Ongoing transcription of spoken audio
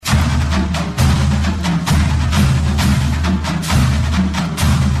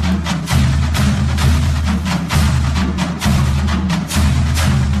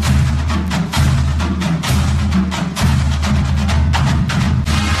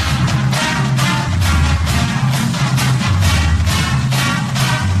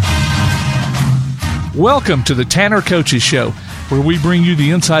Welcome to the Tanner Coaches Show, where we bring you the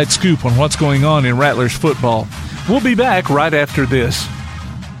inside scoop on what's going on in Rattlers football. We'll be back right after this.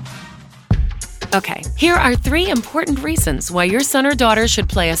 Okay, here are 3 important reasons why your son or daughter should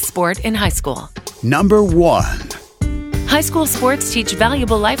play a sport in high school. Number 1. High school sports teach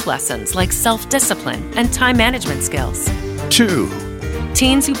valuable life lessons like self-discipline and time management skills. 2.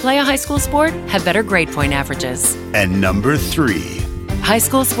 Teens who play a high school sport have better grade point averages. And number 3. High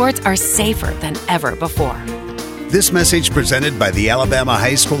school sports are safer than ever before. This message presented by the Alabama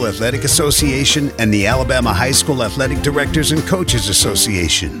High School Athletic Association and the Alabama High School Athletic Directors and Coaches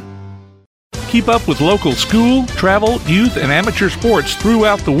Association. Keep up with local school, travel, youth, and amateur sports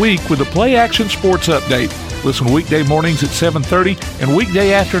throughout the week with the Play Action Sports Update. Listen weekday mornings at 7:30 and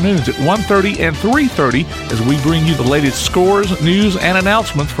weekday afternoons at 1:30 and 3:30 as we bring you the latest scores, news, and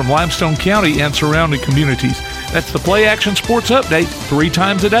announcements from Limestone County and surrounding communities. That's the Play Action Sports Update 3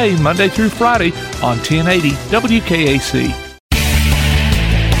 times a day, Monday through Friday on 1080 WKAC.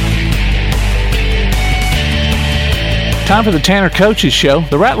 Time for the Tanner Coaches Show.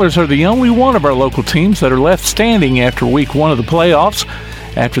 The Rattlers are the only one of our local teams that are left standing after week 1 of the playoffs.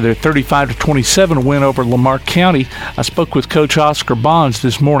 After their 35-27 win over Lamar County, I spoke with Coach Oscar Bonds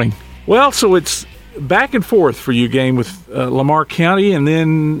this morning. Well, so it's back and forth for you game with Lamar County, and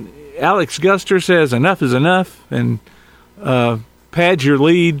then Alex Guster says enough is enough and pads your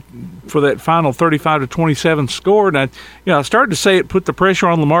lead for that final 35-27 score. And I started to say it put the pressure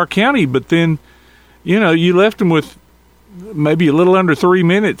on Lamar County, but then, you left them with maybe a little under 3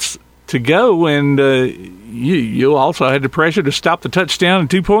 minutes to go, and you also had the pressure to stop the touchdown and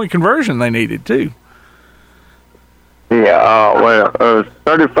 2-point conversion they needed too. Yeah, it was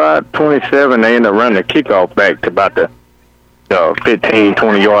 35-27. They ended up running the kickoff back to about the 15,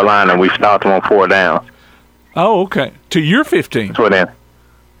 20-yard line, and we stopped them on 4 downs. Oh, okay. To your 15. So then,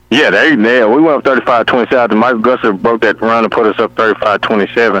 we went up 35-27. Michael Guster broke that run and put us up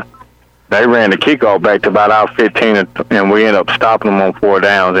 35-27. They ran the kickoff back to about our 15, and we ended up stopping them on 4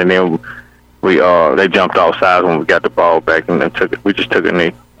 downs, and then they jumped off sides when we got the ball back, and then we just took a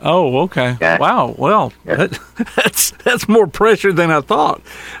knee. Oh, okay. Yeah. Wow. Well, yeah. That's more pressure than I thought.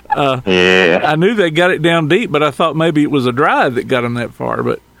 I knew they got it down deep, but I thought maybe it was a drive that got them that far.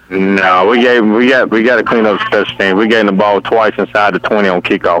 But no, we got to clean up the special teams. We gave them the ball twice inside the 20 on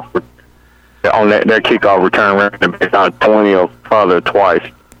kickoff. On their kickoff return, ran back out 20 or further twice.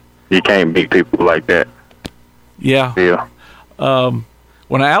 You can't beat people like that. Yeah.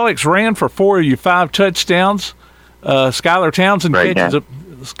 When Alex ran for 4 of your 5 touchdowns, Skylar Townsend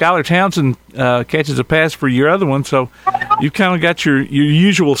catches a pass for your other one, so you've kind of got your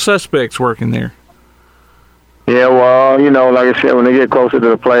usual suspects working there. Yeah, well, like I said, when they get closer to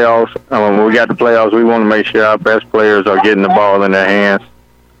the playoffs, when we got the playoffs, we want to make sure our best players are getting the ball in their hands.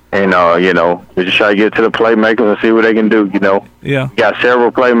 And, we just try to get to the playmakers and see what they can do, Yeah. We got several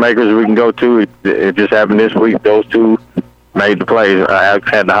playmakers we can go to. It just happened this week. Those 2 made the plays. Alex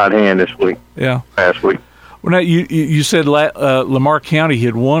had the hot hand this week. Yeah. Last week. Well, now, you said Lamar County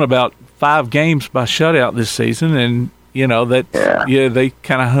had won about 5 games by shutout this season, and, they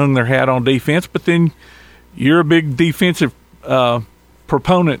kind of hung their hat on defense. But then you're a big defensive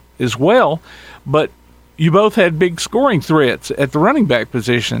proponent as well. But you both had big scoring threats at the running back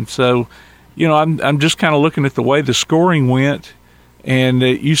position. So, I'm just kind of looking at the way the scoring went, and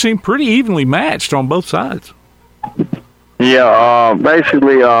you seem pretty evenly matched on both sides. Yeah,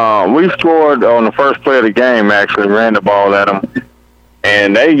 basically, we scored on the first play of the game, actually, ran the ball at them.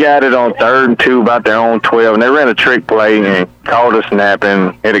 And they got it on 3rd and 2, about their own 12. And they ran a trick play and called a snap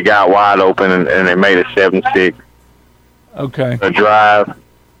and hit a guy wide open, and they made it 7-6. Okay. A drive.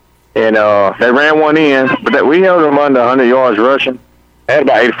 And they ran one in, but we held them under 100 yards rushing. They had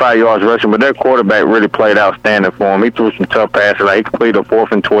about 85 yards rushing, but their quarterback really played outstanding for them. He threw some tough passes. He completed a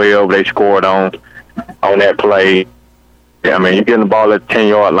 4th and 12. They scored on that play. Yeah, you're getting the ball at the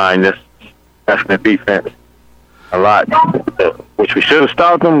 10-yard line. That's the defense a lot, which we should have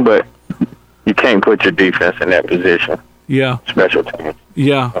stopped them, but you can't put your defense in that position. Yeah. Special teams.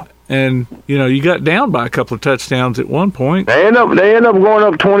 Yeah. And, you got down by a couple of touchdowns at one point. They end up going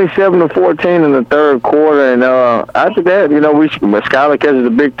up 27-14 in the 3rd quarter. And after that, Skylar catches a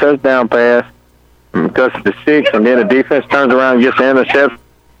big touchdown pass, cuts to 6, and then the defense turns around and gets the interception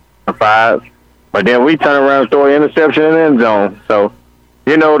for 5. But then we turn around and throw an interception in the end zone. So,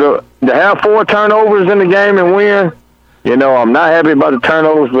 to have 4 turnovers in the game and win, I'm not happy about the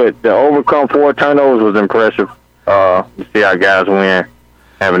turnovers, but to overcome 4 turnovers was impressive. To see our guys win,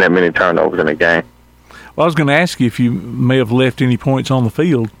 having that many turnovers in the game. Well, I was going to ask you if you may have left any points on the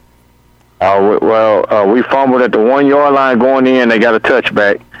field. We fumbled at the 1-yard line going in. They got a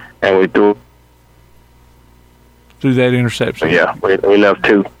touchback, and we threw through that interception. Yeah, we left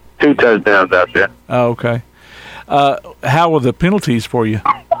two touchdowns out there. Oh, okay. How were the penalties for you?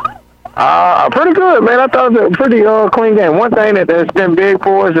 Pretty good, man. I thought it was a pretty clean game. One thing that's been big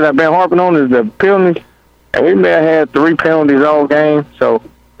for us that I've been harping on is the penalties. And we may have had 3 penalties all game. So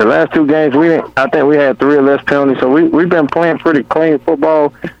the last 2 games, I think we had 3 or less penalties. So we've been playing pretty clean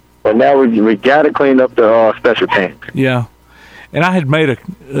football. But now we got to clean up the special teams. Yeah. And I had made a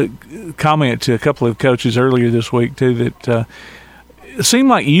comment to a couple of coaches earlier this week, too, that it seemed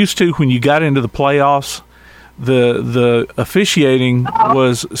like you used to when you got into the playoffs, the officiating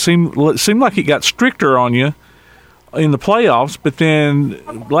seemed like it got stricter on you in the playoffs, but then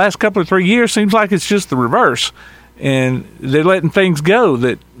the last couple of 3 years seems like it's just the reverse, and they're letting things go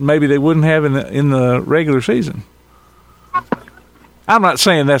that maybe they wouldn't have in the regular season. I'm not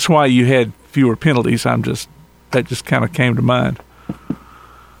saying that's why you had fewer penalties. That just kind of came to mind.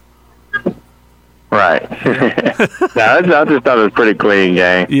 Right. I just thought it was a pretty clean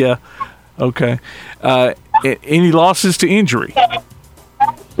game. Yeah. Okay. Any losses to injury?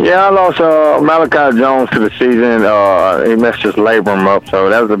 Yeah, I lost Malachi Jones to the season. He messed his labrum up, so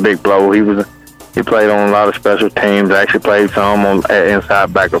that was a big blow. He played on a lot of special teams. Actually played some on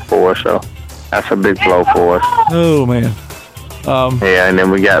inside backer for us, so that's a big blow for us. Oh man. Yeah, and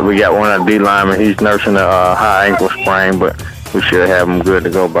then we got one of the D linemen. He's nursing a high ankle sprain, but we should have him good to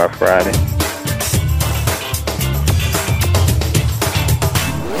go by Friday.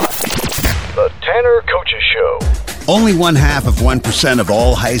 The Tanner Coaches Show. Only 0.5% of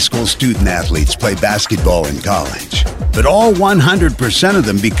all high school student athletes play basketball in college, but all 100% of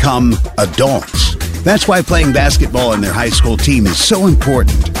them become adults. That's why playing basketball in their high school team is so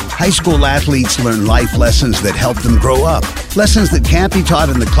important. High school athletes learn life lessons that help them grow up, lessons that can't be taught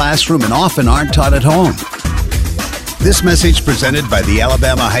in the classroom and often aren't taught at home. This message presented by the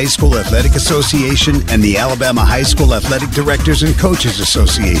Alabama High School Athletic Association and the Alabama High School Athletic Directors and Coaches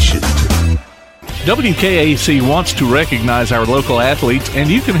Association. WKAC wants to recognize our local athletes, and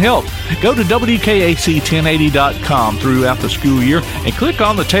you can help. Go to WKAC1080.com throughout the school year and click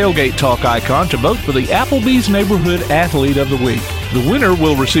on the Tailgate Talk icon to vote for the Applebee's Neighborhood Athlete of the Week. The winner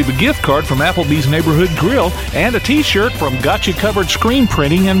will receive a gift card from Applebee's Neighborhood Grill and a T-shirt from Gotcha Covered Screen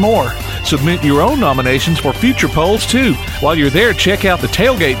Printing and more. Submit your own nominations for future polls, too. While you're there, check out the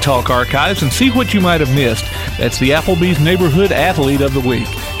Tailgate Talk archives and see what you might have missed. That's the Applebee's Neighborhood Athlete of the Week.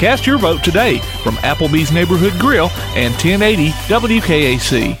 Cast your vote today from Applebee's Neighborhood Grill and 1080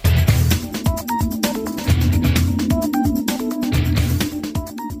 WKAC.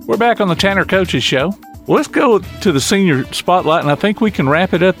 We're back on the Tanner Coaches Show. Well, let's go to the senior spotlight, and I think we can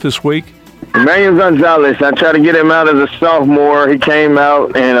wrap it up this week. Emmanuel Gonzalez, I tried to get him out as a sophomore. He came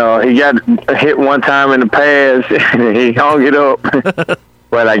out, and he got hit one time in the pass, and he hung it up.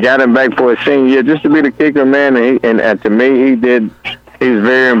 But I got him back for his senior year just to be the kicker, man. And to me, he was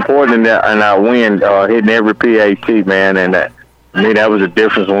very important in our win, hitting every PAT, man. And to me, that was the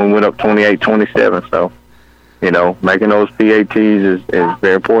difference when we went up 28-27. So, making those PATs is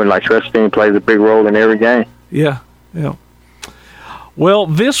very important. Like special team plays a big role in every game. Yeah. Well,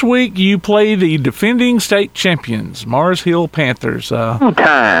 this week you play the defending state champions, Mars Hill Panthers. 2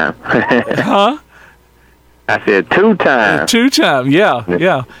 times. Huh? I said 2 times. 2 times, yeah.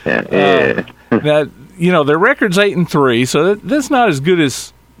 Yeah. That their record's 8-3, so that's not as good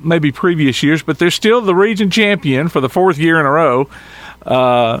as maybe previous years, but they're still the region champion for the 4th year in a row.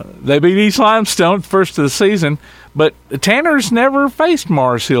 They beat East Limestone at the first of the season, but the Tanners never faced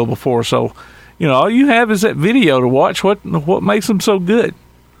Mars Hill before, so all you have is that video to watch. What makes them so good?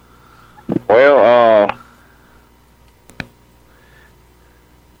 Well,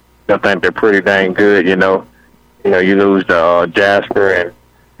 I think they're pretty dang good. You lose to Jasper and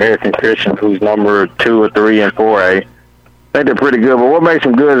American Christian, who's number 2 or 3 in 4A. I think they're pretty good, but what makes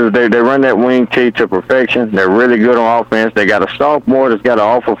them good is they run that wing tee to perfection. They're really good on offense. They got a sophomore that's got an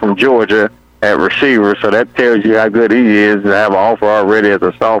offer from Georgia at receiver, so that tells you how good he is to have an offer already as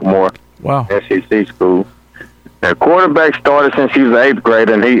a sophomore. Wow. SEC school. The quarterback started since he was an 8th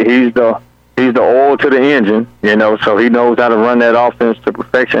grader, and he's the oil to the engine, so he knows how to run that offense to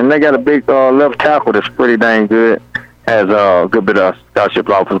perfection. And they got a big left tackle that's pretty dang good. Has a good bit of scholarship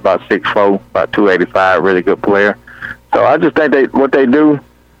offers, about 6'4", about 285, really good player. So I just think what they do,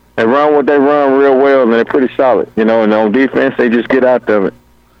 they run what they run real well, and they're pretty solid. And on defense, they just get out of it.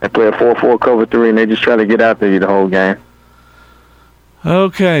 They play a 4-4 cover 3, and they just try to get out there the whole game.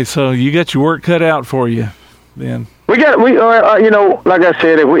 Okay, so you got your work cut out for you then. Like I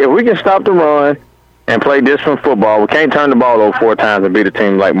said, if we can stop the run and play disciplined football, we can't turn the ball over 4 times and beat a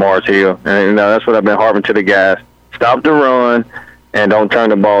team like Mars Hill. And that's what I've been harping to the guys. Stop the run and don't turn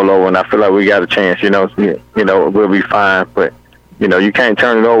the ball over. And I feel like we got a chance. We'll be fine. But you can't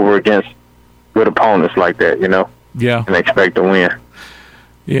turn it over with opponents like that. Yeah. And expect to win.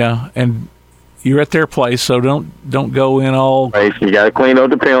 Yeah, and you're at their place, so don't go in all. Right. You got to clean up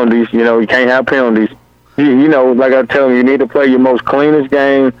the penalties. You can't have penalties. Like I tell you, you need to play your most cleanest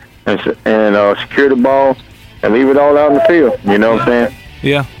game and secure the ball and leave it all out in the field. You know what I'm saying?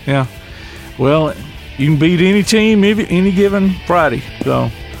 Yeah. Well, you can beat any team any given Friday.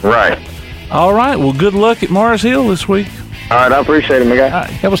 So. Right. All right. Well, good luck at Mars Hill this week. All right, I appreciate it, my guy.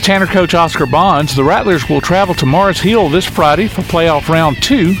 That was Tanner coach Oscar Bonds. The Rattlers will travel to Mars Hill this Friday for playoff round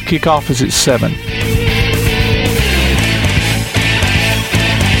 2. Kickoff is at 7.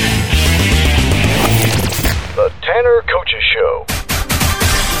 The Tanner Coaches Show.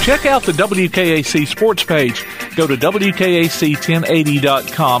 Check out the WKAC sports page. Go to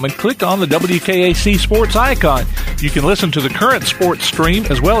WKAC1080.com and click on the WKAC sports icon. You can listen to the current sports stream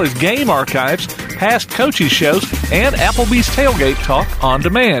as well as game archives, past coaches shows, and Applebee's Tailgate Talk on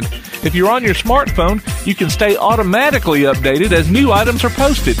demand. If you're on your smartphone, you can stay automatically updated as new items are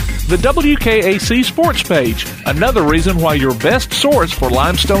posted. The WKAC sports page. Another reason why your best source for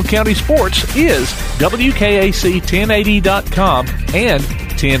Limestone County sports is WKAC1080.com and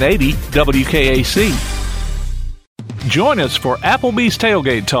 1080 WKAC. Join us for Applebee's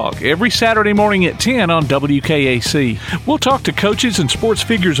Tailgate Talk every Saturday morning at 10 on WKAC. We'll talk to coaches and sports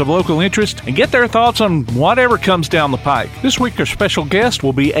figures of local interest and get their thoughts on whatever comes down the pike. This week our special guest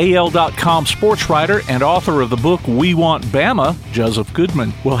will be AL.com sports writer and author of the book We Want Bama, Joseph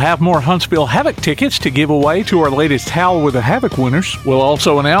Goodman. We'll have more Huntsville Havoc tickets to give away to our latest Howl with the Havoc winners. We'll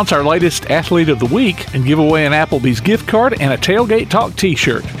also announce our latest Athlete of the Week and give away an Applebee's gift card and a Tailgate Talk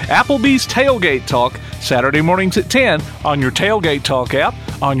t-shirt. Applebee's Tailgate Talk, Saturday mornings at 10 on your Tailgate Talk app,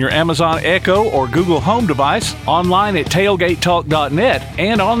 on your Amazon Echo or Google Home device, online at tailgatetalk.net,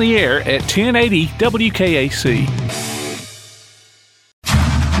 and on the air at 1080 WKAC.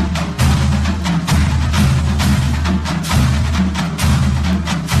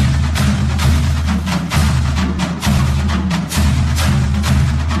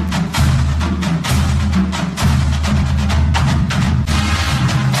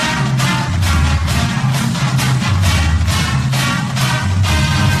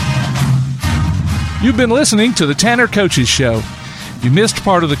 You've been listening to the Tanner Coaches Show. If you missed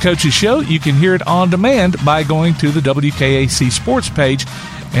part of the Coaches Show, you can hear it on demand by going to the WKAC sports page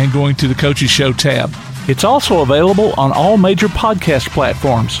and going to the Coaches Show tab. It's also available on all major podcast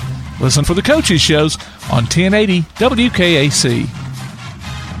platforms. Listen for the Coaches Shows on 1080 WKAC.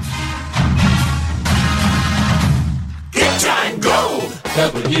 Good time gold,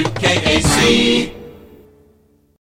 WKAC.